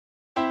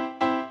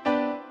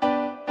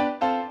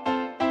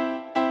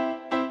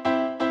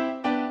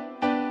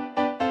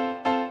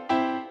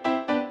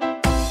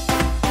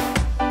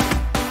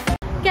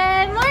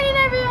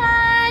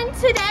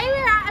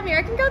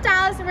American Girl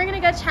Dallas and we're gonna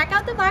go check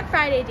out the Black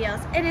Friday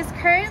deals. It is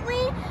currently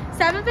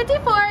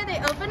 7:54.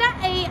 They open at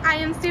 8. I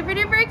am super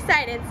duper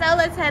excited, so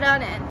let's head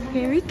on in.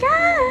 Here we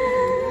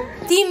go.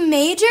 The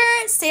major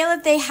sale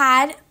that they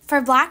had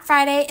for Black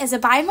Friday is a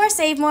buy more,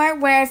 save more,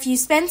 where if you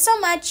spend so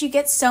much, you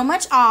get so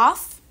much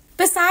off.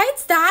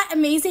 Besides that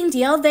amazing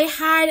deal, they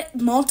had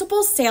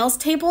multiple sales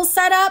tables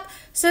set up.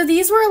 So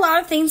these were a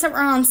lot of things that were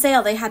on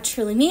sale. They had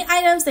Truly Me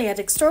items, they had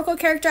historical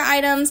character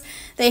items,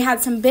 they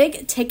had some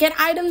big ticket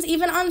items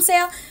even on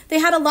sale. They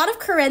had a lot of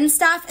Corinne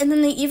stuff, and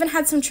then they even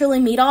had some Truly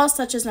Me dolls,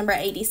 such as number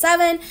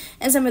 87,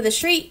 and some of the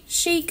Street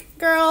Chic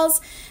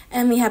girls.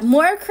 And we have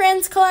more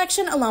Corinne's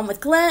collection along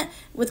with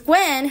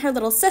Gwen, her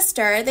little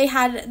sister. They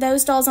had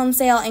those dolls on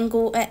sale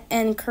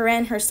and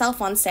Corinne herself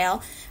on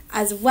sale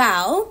as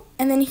well.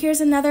 And then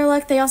here's another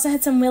look. They also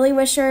had some Willy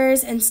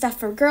Wishers and stuff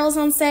for girls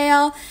on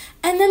sale.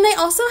 And then they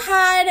also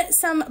had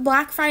some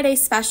Black Friday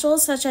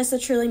specials, such as the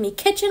Truly Me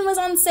Kitchen was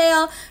on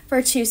sale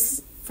for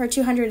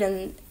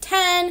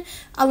 $210,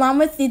 along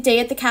with the Day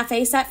at the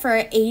Cafe set for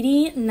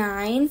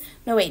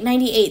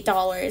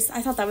 $98.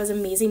 I thought that was an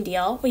amazing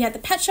deal. We had the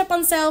Pet Shop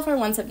on sale for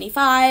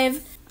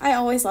 $175. I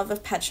always love the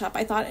Pet Shop.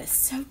 I thought it's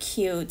so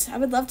cute. I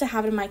would love to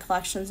have it in my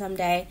collection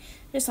someday.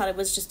 I just thought it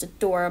was just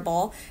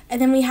adorable.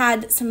 And then we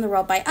had some of the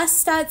World by Us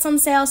sets on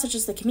sale, such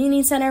as the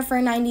Community Center for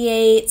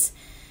 $98.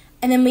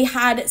 And then we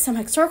had some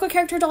historical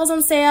character dolls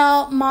on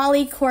sale.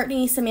 Molly,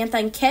 Courtney, Samantha,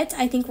 and Kit,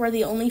 I think, were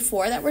the only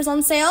 4 that was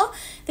on sale.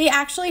 They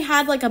actually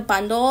had like a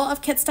bundle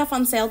of Kit stuff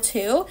on sale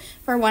too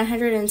for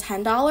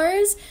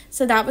 $110.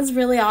 So that was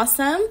really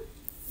awesome.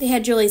 They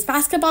had Julie's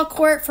basketball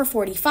court for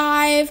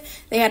 $45.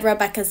 They had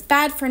Rebecca's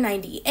bed for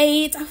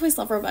 $98. I always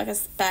love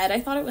Rebecca's bed. I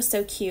thought it was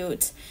so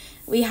cute.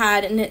 We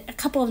had a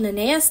couple of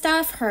Nenea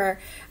stuff. Her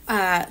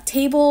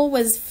table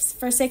was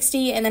for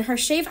 $60, and then her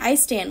shaved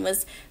ice stand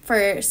was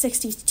for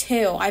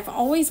 $62. I've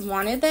always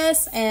wanted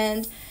this,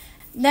 and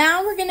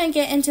now we're going to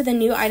get into the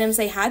new items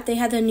they had. They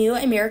had the new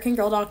American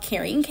Girl doll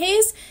carrying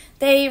case.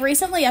 They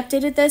recently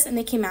updated this, and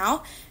they came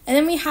out. And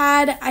then we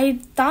had, I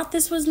thought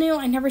this was new.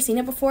 I'd never seen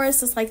it before. It's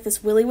just like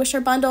this Willy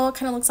Wisher bundle. It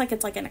kind of looks like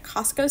it's like in a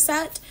Costco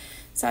set.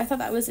 So I thought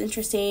that was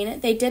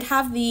interesting. They did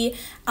have the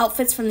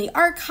outfits from the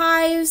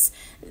archives,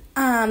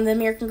 the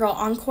American Girl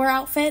Encore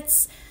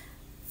outfits.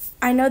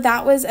 I know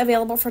that was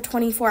available for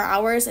 24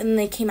 hours, and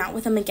they came out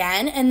with them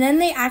again. And then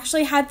they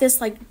actually had this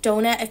like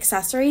donut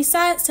accessory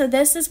set. So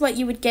this is what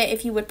you would get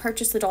if you would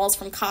purchase the dolls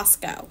from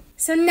Costco.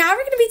 So now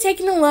we're going to be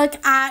taking a look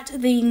at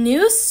the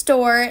new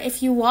store.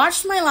 If you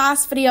watched my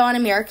last video on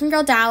American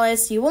Girl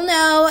Dallas, you will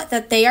know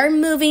that they are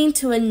moving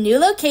to a new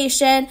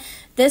location.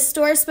 This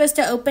store is supposed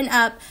to open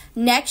up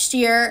next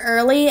year,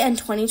 early in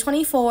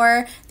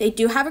 2024. They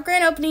do have a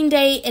grand opening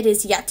date. It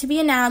is yet to be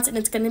announced, and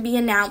it's going to be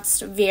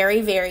announced very,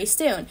 very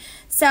soon.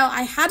 So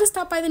I had to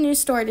stop by the new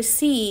store to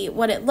see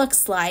what it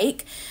looks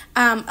like.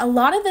 A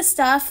lot of the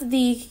stuff,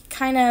 the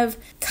kind of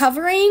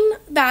covering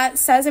that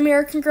says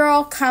American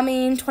Girl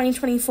coming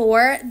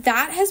 2024,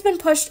 that has been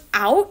pushed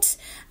out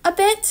a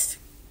bit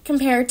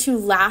compared to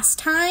last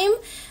time.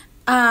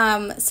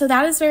 So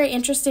that is very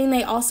interesting.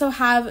 They also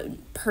have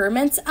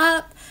permits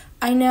up.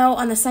 I know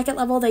on the second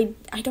level,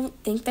 I don't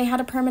think they had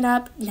a permit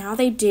up. Now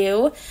they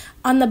do.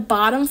 On the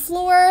bottom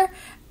floor,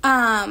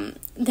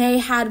 they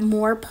had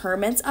more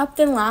permits up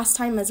than last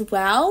time as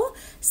well.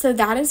 So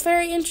that is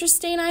very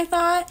interesting, I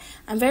thought.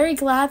 I'm very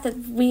glad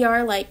that we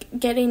are like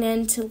getting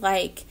into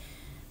like,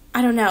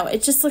 I don't know,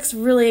 it just looks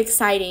really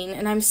exciting,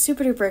 and I'm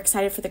super duper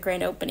excited for the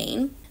grand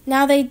opening.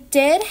 Now, they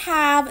did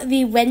have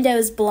the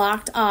windows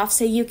blocked off,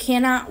 so you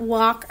cannot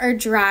walk or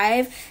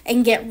drive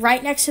and get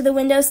right next to the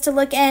windows to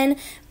look in,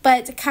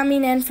 but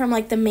coming in from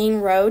like the main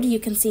road, you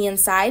can see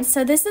inside.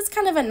 So this is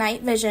kind of a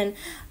night vision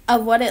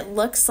of what it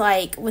looks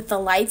like with the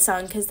lights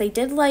on, because they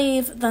did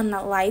leave the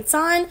lights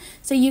on,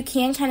 so you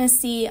can kind of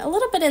see a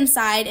little bit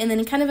inside, and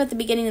then kind of at the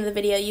beginning of the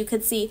video, you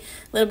could see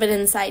a little bit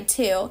inside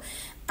too.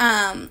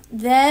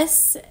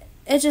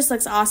 It just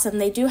looks awesome.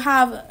 They do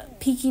have,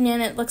 peeking in,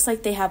 it looks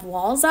like they have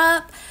walls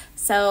up.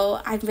 So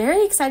I'm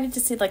very excited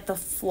to see like the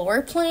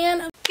floor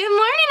plan. Good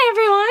morning,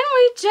 everyone.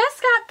 We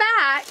just got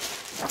back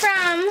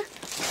from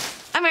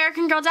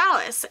American Girl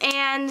Dallas,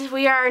 and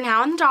we are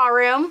now in the doll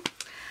room.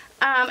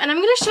 And I'm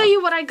going to show you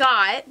what I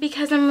got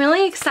because I'm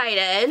really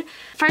excited.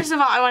 First of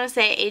all, I want to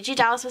say AG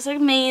Dallas was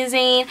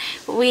amazing.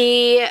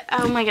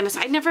 Oh my goodness,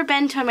 I'd never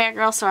been to American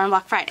Girl store on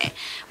Black Friday,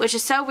 which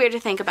is so weird to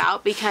think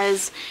about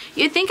because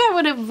you'd think I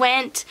would have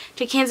went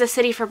to Kansas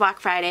City for Black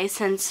Friday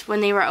since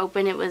when they were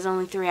open it was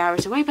only 3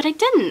 hours away, but I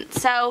didn't.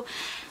 So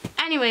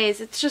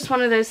anyways, it's just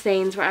one of those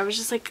things where I was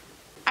just like,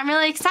 I'm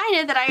really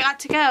excited that I got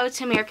to go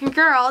to American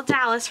Girl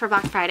Dallas for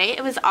Black Friday.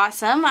 It was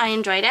awesome. I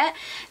enjoyed it.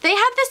 They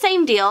had the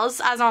same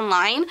deals as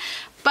online,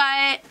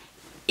 but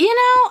you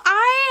know,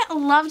 I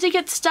love to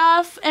get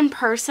stuff in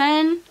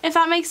person, if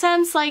that makes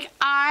sense. Like,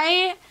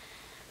 I'm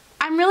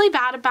really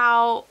bad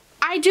about,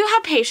 I do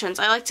have patience,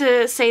 I like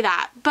to say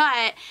that,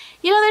 but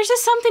you know, there's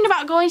just something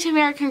about going to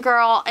American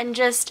Girl and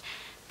just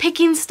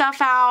picking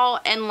stuff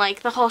out and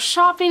like the whole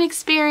shopping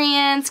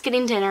experience,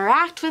 getting to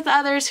interact with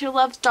others who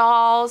love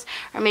dolls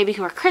or maybe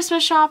who are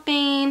Christmas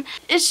shopping.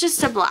 It's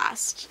just a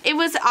blast. It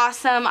was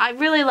awesome. I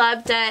really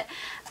loved it.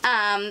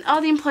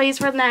 All the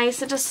employees were nice.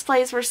 The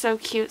displays were so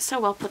cute, so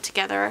well put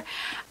together.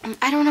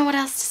 I don't know what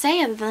else to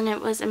say other than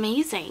it was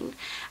amazing.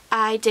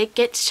 I did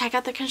get to check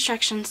out the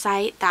construction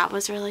site. That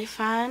was really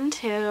fun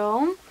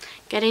too.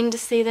 Getting to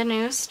see the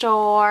new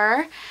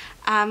store.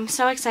 I'm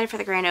so excited for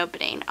the grand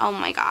opening. Oh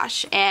my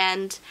gosh.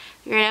 And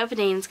the grand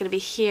opening is going to be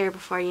here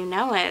before you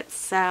know it.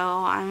 So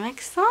I'm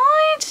excited.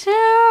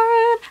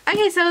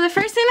 Okay, so the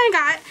first thing I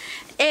got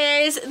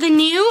is the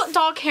new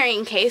doll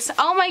carrying case.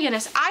 Oh my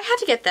goodness, I had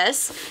to get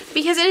this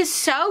because it is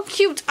so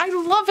cute. I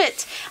love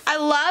it. I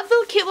love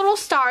the cute little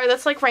star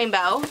that's like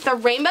rainbow. The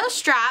rainbow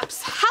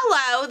straps.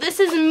 Hello, this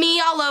is me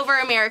all over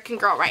American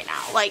Girl right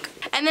now. Like,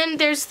 and then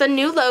there's the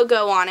new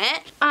logo on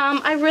it.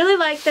 I really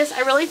like this.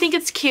 I really think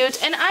it's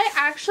cute. And I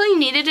actually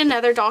needed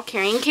another doll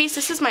carrying case.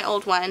 This is my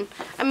old one.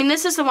 I mean,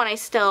 this is the one I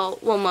still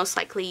will most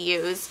likely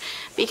use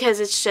because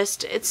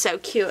it's so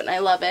cute and I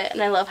love it.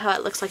 And I love how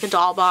it looks like a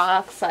doll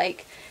box.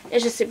 Like,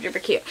 it's just super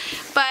duper cute.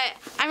 But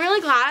I'm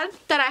really glad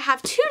that I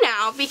have two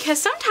now because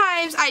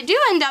sometimes I do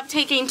end up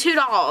taking 2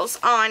 dolls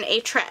on a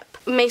trip.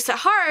 It makes it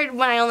hard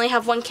when I only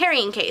have one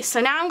carrying case. So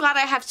now I'm glad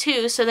I have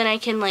 2 so then I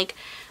can like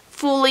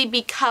fully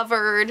be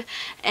covered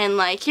and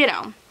like, you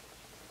know,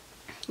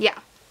 yeah.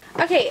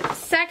 Okay,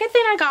 second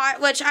thing I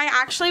got, which I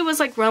actually was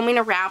like roaming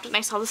around and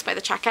I saw this by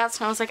the checkouts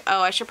and I was like,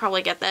 oh, I should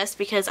probably get this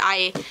because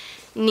I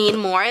need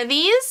more of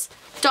these.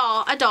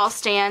 A doll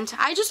stand.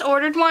 I just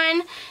ordered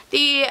one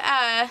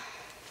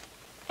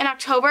in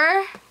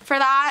October for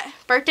that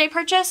birthday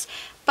purchase,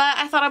 but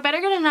I thought I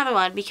better get another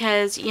one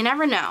because you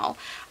never know.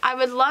 I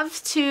would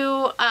love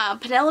to,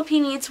 Penelope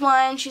needs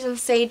one, she's in the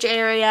Sage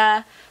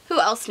area. Who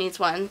else needs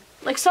one?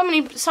 Like so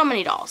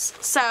many dolls.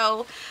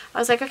 So I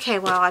was like, okay,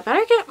 well I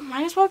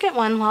might as well get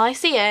one while I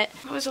see it.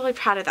 I was really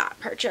proud of that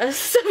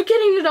purchase of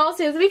getting the doll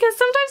stands because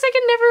sometimes I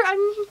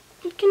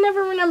can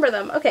never remember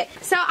them. Okay,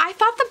 so I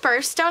thought the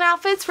birthstone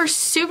outfits were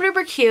super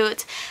duper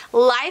cute.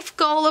 Life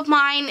goal of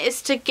mine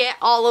is to get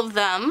all of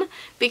them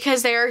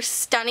because they're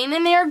stunning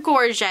and they're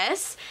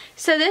gorgeous.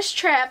 So this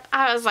trip,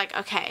 I was like,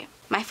 okay,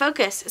 my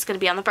focus is going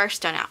to be on the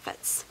birthstone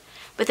outfits.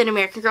 But then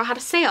American Girl had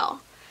a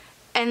sale.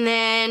 And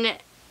then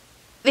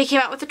they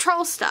came out with the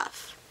troll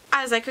stuff.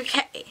 I was like,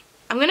 okay,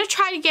 I'm going to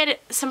try to get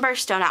some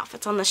birthstone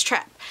outfits on this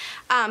trip.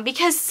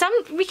 Because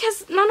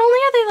not only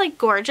are they like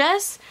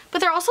gorgeous, but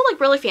they're also like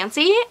really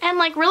fancy. And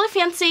like really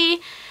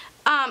fancy,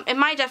 in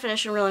my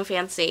definition really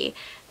fancy,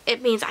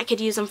 it means I could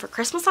use them for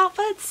Christmas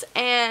outfits.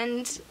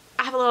 And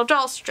I have a little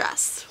dolls to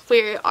dress.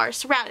 We are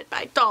surrounded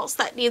by dolls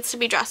that needs to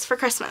be dressed for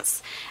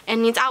Christmas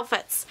and needs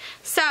outfits.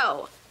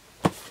 So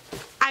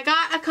I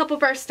got a couple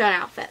birthstone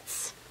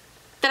outfits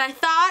that I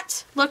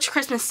thought looked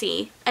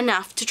Christmassy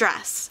enough to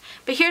dress.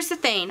 But here's the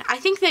thing, I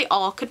think they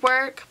all could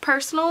work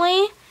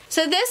personally.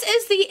 So this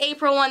is the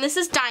April one, this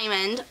is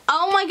Diamond.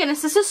 Oh my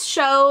goodness, this is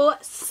so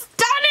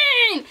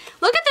stunning!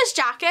 Look at this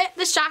jacket.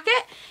 This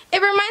jacket,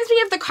 it reminds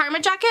me of the Karma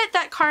jacket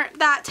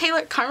that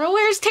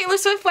Taylor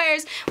Swift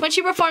wears when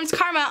she performs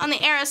Karma on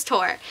the Eras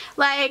tour.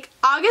 Like,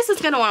 August is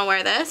gonna wanna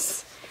wear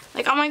this.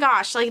 Like, oh my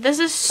gosh, like this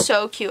is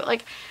so cute.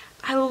 Like,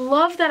 I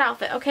love that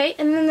outfit, okay?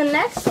 And then the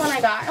next one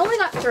I only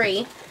got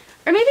 3.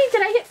 Or maybe,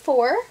 did I get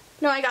 4?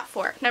 No, I got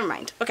 4. Never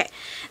mind. Okay.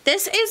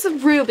 This is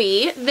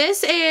Ruby.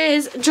 This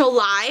is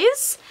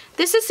July's.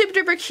 This is super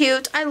duper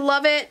cute. I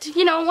love it.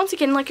 You know, once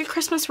again, like a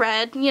Christmas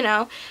red, you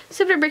know.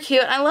 Super duper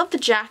cute. I love the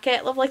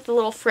jacket. I love like the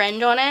little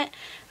fringe on it.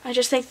 I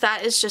just think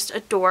that is just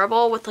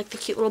adorable with like the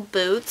cute little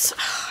boots.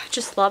 I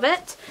just love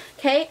it.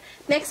 Okay.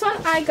 Next one,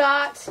 I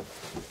got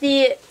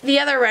the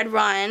other red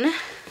one,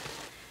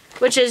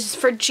 which is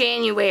for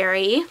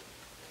January.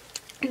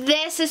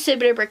 This is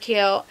super duper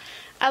cute.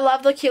 I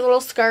love the cute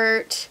little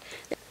skirt.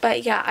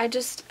 But yeah, I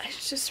just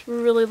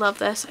really love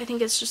this. I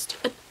think it's just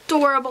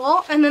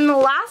adorable. And then the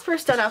last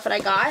birthstone outfit I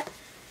got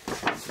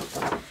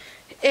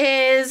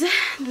is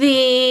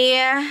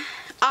the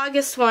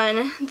August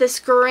one. This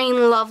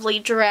green lovely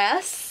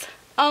dress.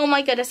 Oh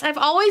my goodness. I've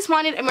always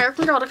wanted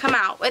American Girl to come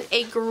out with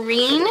a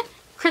green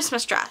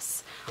Christmas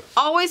dress.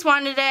 Always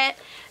wanted it.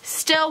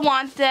 Still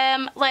want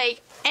them.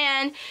 Like,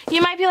 and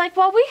you might be like,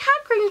 well, we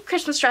had green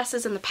Christmas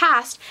dresses in the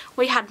past.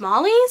 We had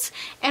Molly's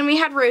and we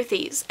had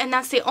Ruthie's. And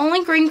that's the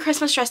only green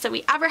Christmas dress that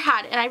we ever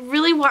had. And I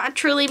really want a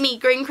truly me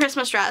green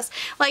Christmas dress.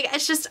 Like,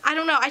 it's just, I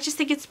don't know. I just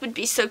think it would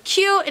be so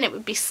cute and it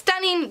would be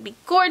stunning. It would be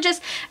gorgeous.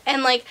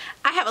 And like,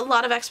 I have a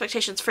lot of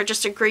expectations for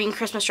just a green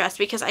Christmas dress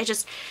because I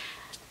just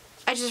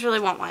really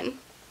want one.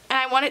 And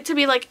I want it to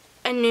be like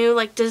a new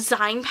like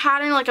design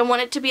pattern. Like, I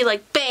want it to be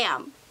like,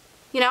 bam.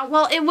 You know,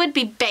 well, it would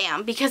be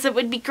bam because it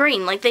would be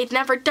green. Like, they've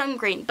never done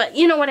green, but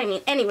you know what I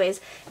mean. Anyways,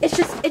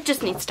 it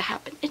just needs to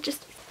happen.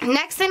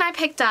 Next thing I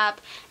picked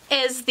up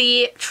is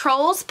the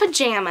Trolls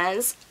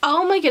pajamas.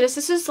 Oh my goodness,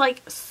 this is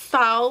like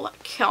so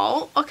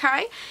cute,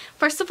 okay?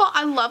 First of all,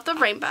 I love the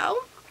rainbow.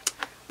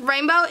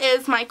 Rainbow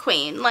is my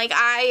queen. Like,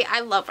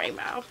 I love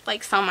Rainbow,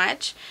 like, so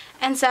much.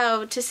 And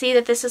so, to see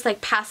that this is,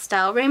 like,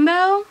 pastel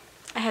Rainbow,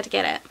 I had to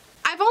get it.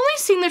 I've only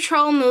seen the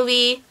Troll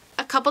movie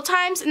a couple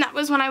times, and that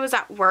was when I was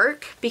at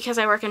work, because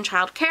I work in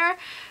childcare.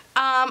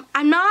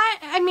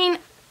 I mean,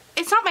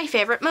 it's not my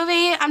favorite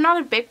movie. I'm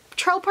not a big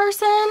Troll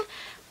person,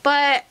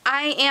 but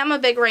I am a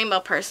big Rainbow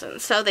person,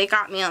 so they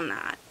got me on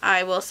that.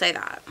 I will say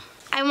that.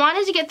 I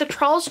wanted to get the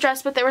Trolls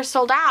dress, but they were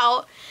sold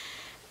out.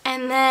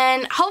 And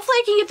then, hopefully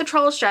I can get the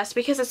Trolls dress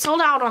because it's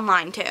sold out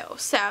online too.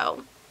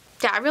 So,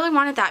 yeah, I really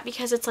wanted that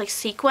because it's like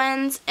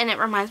sequins and it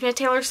reminds me of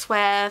Taylor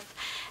Swift.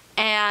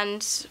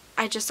 And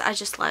I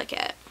just like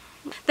it.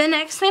 The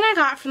next thing I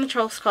got from the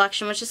Trolls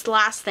collection, which is the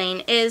last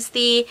thing, is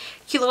the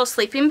cute little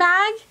sleeping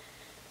bag.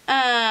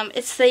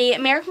 It's the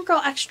American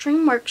Girl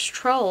Extreme Works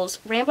Trolls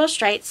Rainbow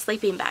Striped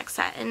Sleeping Bag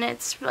Set. And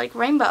it's like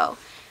rainbow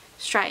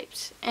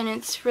striped. And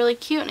it's really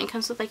cute. And it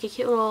comes with like a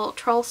cute little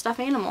troll stuffed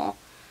animal.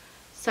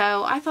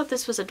 So I thought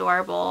this was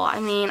adorable. I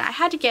mean, I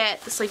had to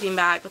get the sleeping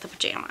bag with the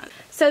pajamas.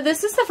 So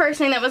this is the first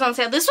thing that was on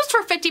sale. This was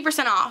for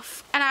 50%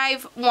 off. And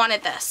I've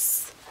wanted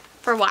this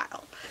for a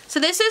while. So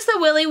this is the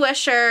Willy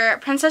Wisher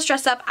Princess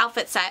Dress Up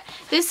Outfit Set.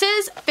 This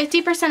is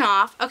 50%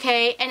 off,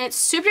 okay? And it's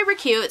super duper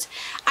cute.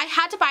 I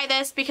had to buy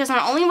this because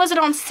not only was it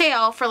on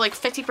sale for like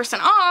 50%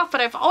 off, but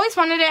I've always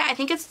wanted it. I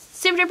think it's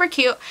super duper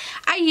cute.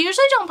 I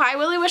usually don't buy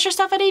Willy Wisher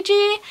stuff at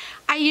AG.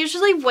 I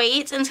usually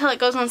wait until it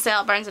goes on sale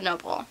at Barnes &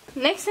 Noble.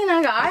 Next thing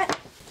I got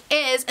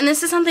is, and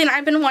this is something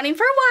I've been wanting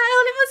for a while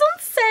and it was on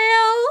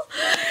sale,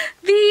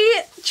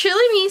 the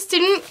Truly Me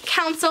Student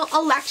Council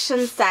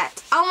Election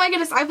Set. Oh my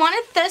goodness, I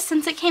wanted this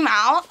since it came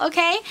out,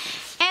 okay?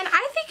 And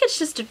I think it's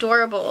just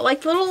adorable.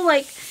 Like little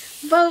like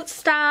vote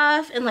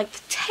stuff and like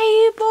the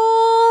table.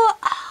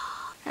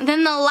 Oh. And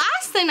then the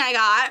last thing I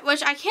got,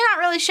 which I cannot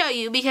really show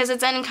you because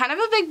it's in kind of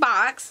a big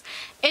box,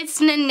 it's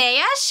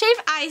Nanea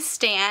Shave Ice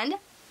Stand. Oh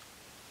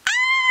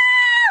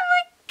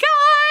my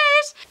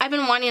gosh! I've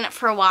been wanting it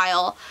for a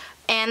while.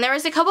 And there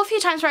was a few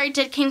times where I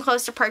came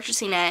close to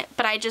purchasing it,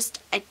 but I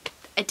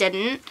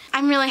didn't.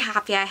 I'm really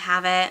happy I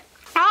have it.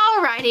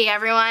 Alrighty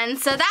everyone,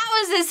 so that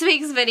was this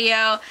week's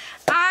video.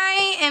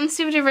 I am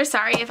super duper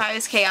sorry if I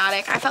was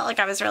chaotic. I felt like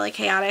I was really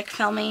chaotic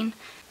filming.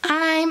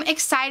 I'm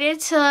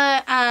excited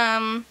to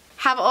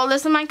have all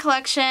this in my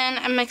collection.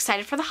 I'm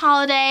excited for the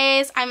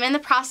holidays. I'm in the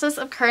process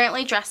of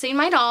currently dressing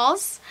my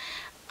dolls.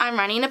 I'm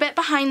running a bit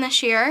behind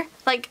this year.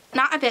 Like,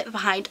 not a bit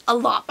behind, a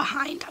lot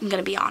behind, I'm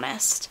gonna be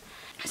honest.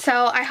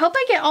 So I hope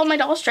I get all my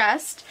dolls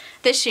dressed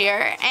this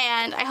year,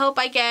 and I hope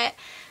I get,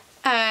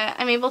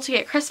 I'm able to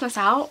get Christmas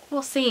out.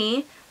 We'll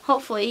see,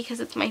 hopefully,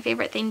 because it's my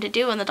favorite thing to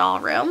do in the doll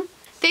room.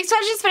 Thanks for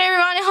watching this video,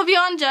 everyone. I hope you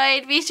all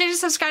enjoyed. Be sure to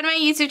subscribe to my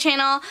YouTube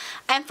channel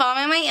and follow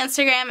me on my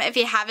Instagram if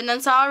you haven't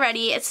done so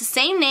already. It's the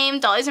same name,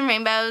 Dollies and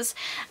Rainbows.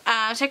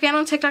 Check me out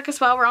on TikTok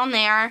as well. We're on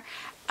there.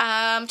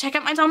 Check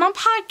out my Doll Mom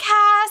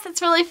podcast.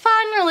 It's really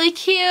fun, really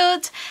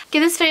cute.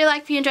 Give this video a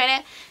like if you enjoyed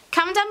it.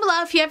 Comment down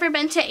below if you've ever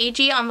been to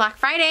AG on Black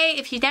Friday.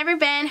 If you've never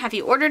been, have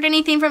you ordered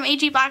anything from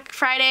AG Black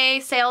Friday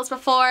sales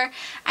before?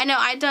 I know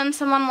I've done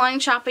some online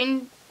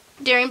shopping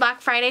during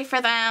Black Friday for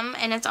them,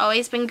 and it's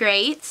always been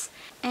great.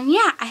 And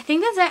yeah, I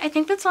think that's it. I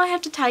think that's all I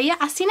have to tell you.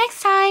 I'll see you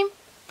next time.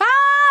 Bye!